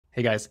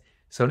Hey guys,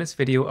 so in this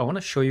video, I want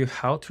to show you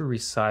how to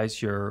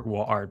resize your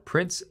wall art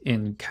prints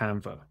in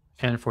Canva.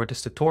 And for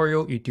this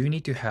tutorial, you do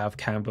need to have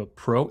Canva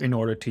Pro in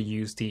order to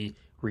use the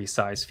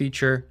resize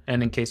feature.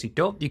 And in case you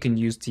don't, you can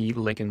use the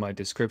link in my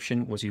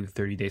description, which you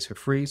 30 days for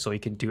free. So you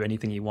can do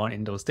anything you want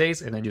in those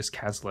days and then just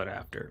cancel it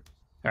after.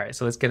 All right,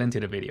 so let's get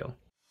into the video.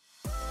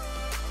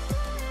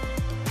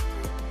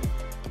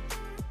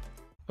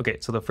 Okay,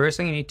 so the first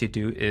thing you need to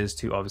do is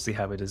to obviously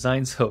have a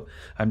design. So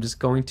I'm just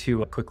going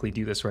to quickly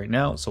do this right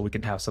now so we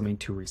can have something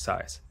to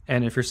resize.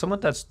 And if you're someone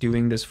that's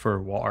doing this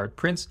for wall art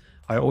prints,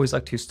 I always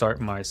like to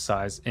start my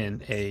size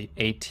in a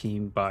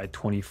 18 by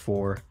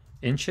 24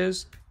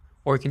 inches,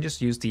 or you can just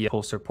use the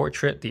poster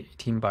portrait, the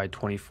 18 by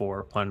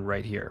 24 one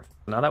right here.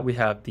 Now that we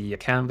have the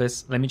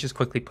canvas, let me just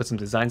quickly put some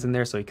designs in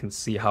there so you can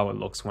see how it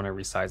looks when I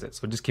resize it.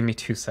 So just give me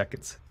 2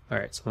 seconds. All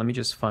right, so let me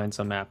just find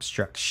some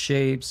abstract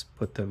shapes,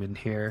 put them in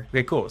here.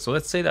 Okay, cool. So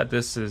let's say that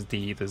this is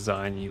the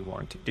design you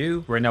want to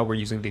do. Right now we're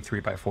using the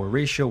 3:4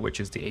 ratio, which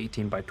is the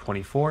 18 by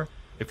 24.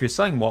 If you're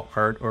selling wall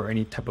art or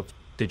any type of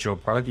digital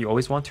product, you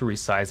always want to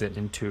resize it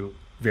into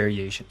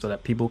variation so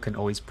that people can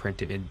always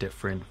print it in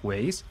different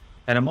ways.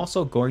 And I'm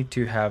also going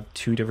to have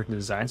 2 different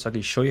designs so I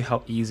can show you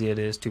how easy it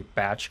is to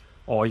batch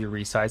all your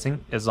resizing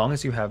as long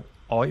as you have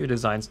all your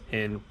designs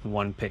in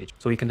one page.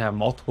 So you can have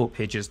multiple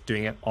pages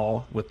doing it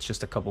all with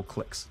just a couple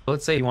clicks. So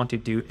let's say you want to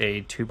do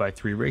a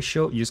 2:3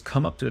 ratio. You just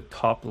come up to the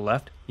top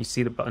left, you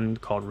see the button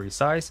called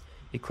resize.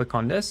 You click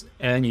on this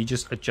and you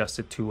just adjust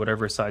it to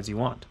whatever size you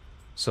want.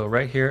 So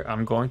right here,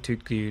 I'm going to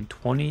do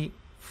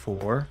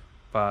 24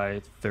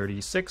 by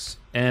 36.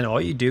 And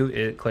all you do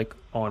is click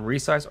on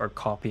resize or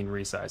copy and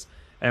resize.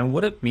 And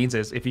what it means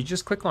is if you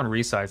just click on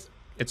resize,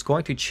 it's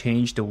going to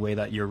change the way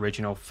that your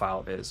original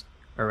file is,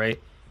 all right?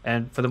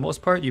 And for the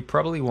most part, you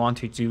probably want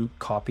to do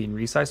copy and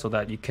resize so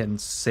that you can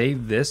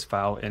save this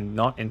file and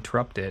not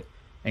interrupt it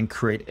and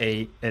create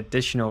a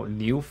additional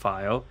new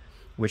file,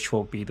 which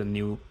will be the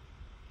new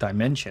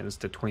dimensions,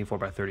 the 24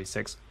 by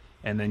 36.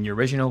 And then your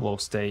original will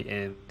stay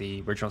in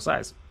the original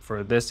size.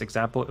 For this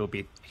example, it will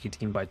be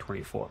 18 by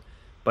 24.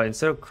 But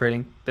instead of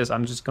creating this,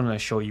 I'm just going to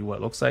show you what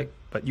it looks like.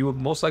 But you would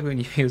most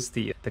likely use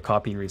the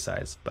copy and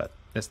resize. But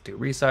let's do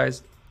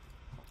resize.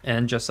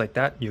 And just like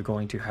that, you're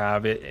going to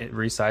have it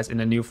resized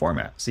in a new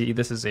format. See,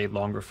 this is a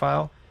longer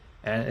file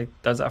and it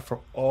does that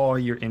for all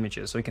your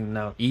images. So you can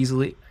now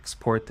easily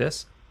export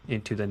this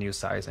into the new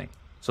sizing.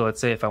 So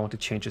let's say if I want to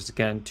change this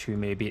again to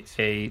maybe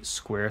a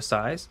square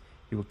size,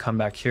 you would come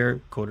back here,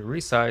 go to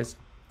resize.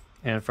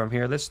 And from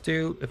here, let's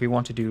do, if we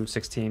want to do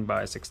 16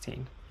 by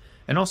 16.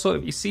 And also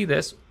if you see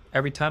this,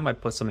 every time I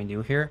put something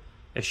new here,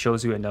 it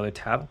shows you another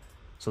tab.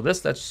 So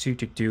this lets you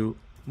to do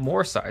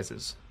more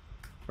sizes,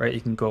 right?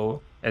 You can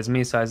go as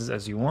many sizes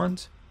as you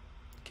want,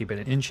 keep it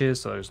in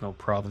inches so there's no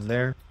problem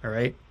there. All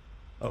right,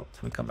 oh,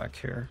 let me come back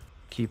here,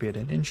 keep it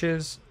in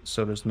inches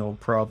so there's no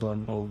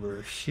problem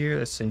over here.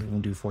 Let's say you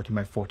want to do 14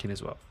 by 14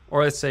 as well,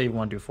 or let's say you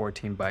want to do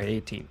 14 by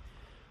 18,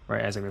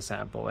 right, as an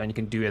example. And you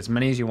can do as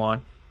many as you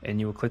want, and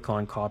you will click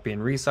on copy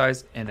and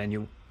resize, and then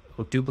you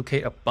will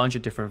duplicate a bunch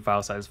of different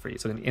file sizes for you,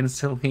 so it can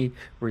instantly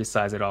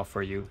resize it off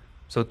for you.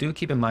 So do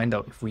keep in mind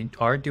though, if we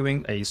are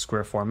doing a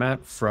square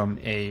format from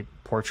a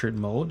portrait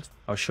mode,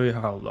 I'll show you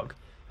how it'll look.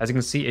 As you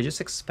can see, it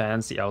just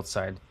expands the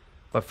outside,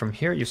 but from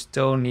here you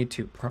still need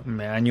to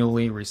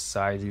manually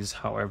resize these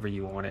however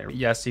you want it.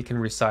 Yes, you can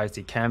resize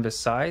the canvas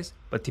size,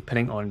 but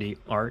depending on the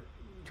art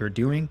you're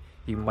doing,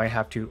 you might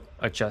have to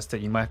adjust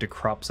it. You might have to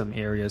crop some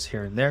areas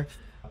here and there.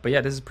 But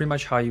yeah, this is pretty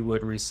much how you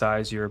would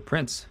resize your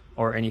prints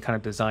or any kind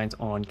of designs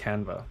on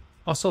Canva.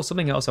 Also,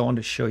 something else I want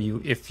to show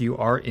you, if you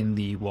are in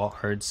the wall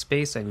art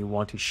space and you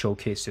want to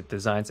showcase your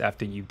designs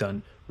after you've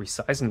done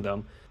resizing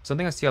them,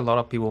 something I see a lot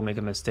of people make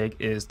a mistake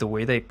is the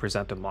way they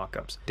present the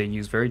mockups. They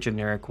use very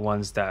generic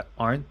ones that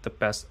aren't the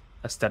best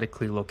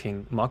aesthetically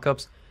looking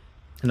mockups.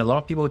 And a lot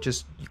of people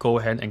just go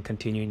ahead and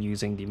continue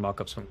using the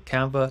mockups from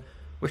Canva,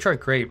 which are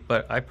great,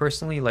 but I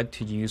personally like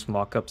to use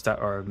mockups that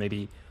are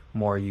maybe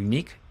more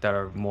unique, that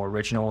are more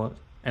original.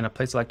 And a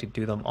place I like to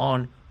do them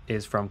on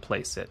is from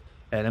Placeit.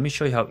 And let me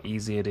show you how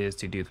easy it is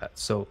to do that.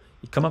 So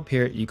you come up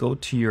here, you go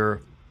to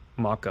your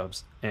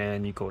mockups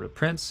and you go to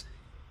prints,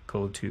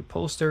 go to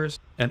posters,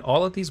 and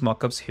all of these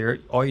mockups here,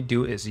 all you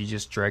do is you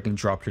just drag and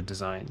drop your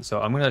design.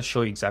 So I'm going to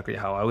show you exactly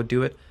how I would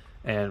do it,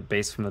 and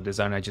based from the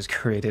design I just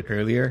created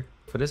earlier.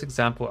 For this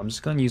example, I'm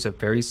just going to use a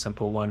very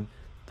simple one.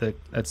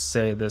 Let's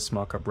say this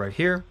mockup right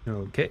here.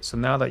 Okay, so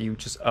now that you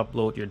just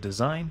upload your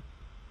design,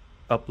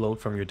 upload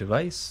from your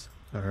device.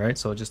 All right,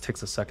 so it just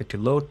takes a second to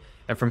load.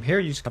 And from here,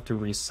 you just have to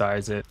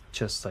resize it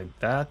just like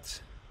that.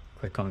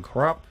 Click on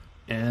crop,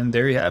 and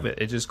there you have it.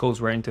 It just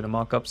goes right into the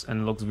mockups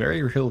and looks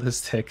very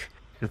realistic.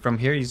 And from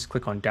here, you just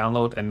click on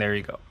download, and there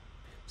you go.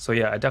 So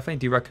yeah, I definitely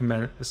do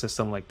recommend a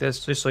system like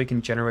this, just so you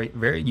can generate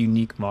very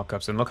unique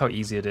mockups. And look how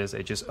easy it is.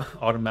 It just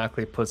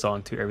automatically puts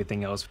onto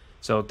everything else.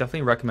 So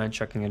definitely recommend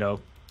checking it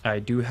out. I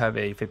do have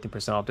a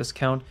 15% off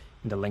discount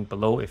in the link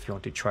below if you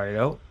want to try it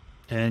out.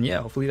 And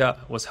yeah, hopefully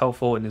that was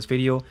helpful in this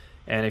video.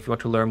 And if you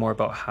want to learn more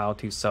about how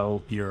to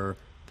sell your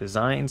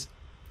designs,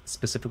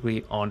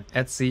 specifically on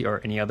Etsy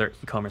or any other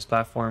e-commerce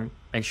platform,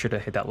 make sure to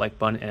hit that like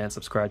button and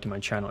subscribe to my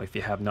channel if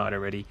you have not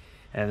already.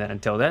 And then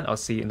until then, I'll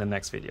see you in the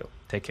next video.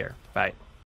 Take care. Bye.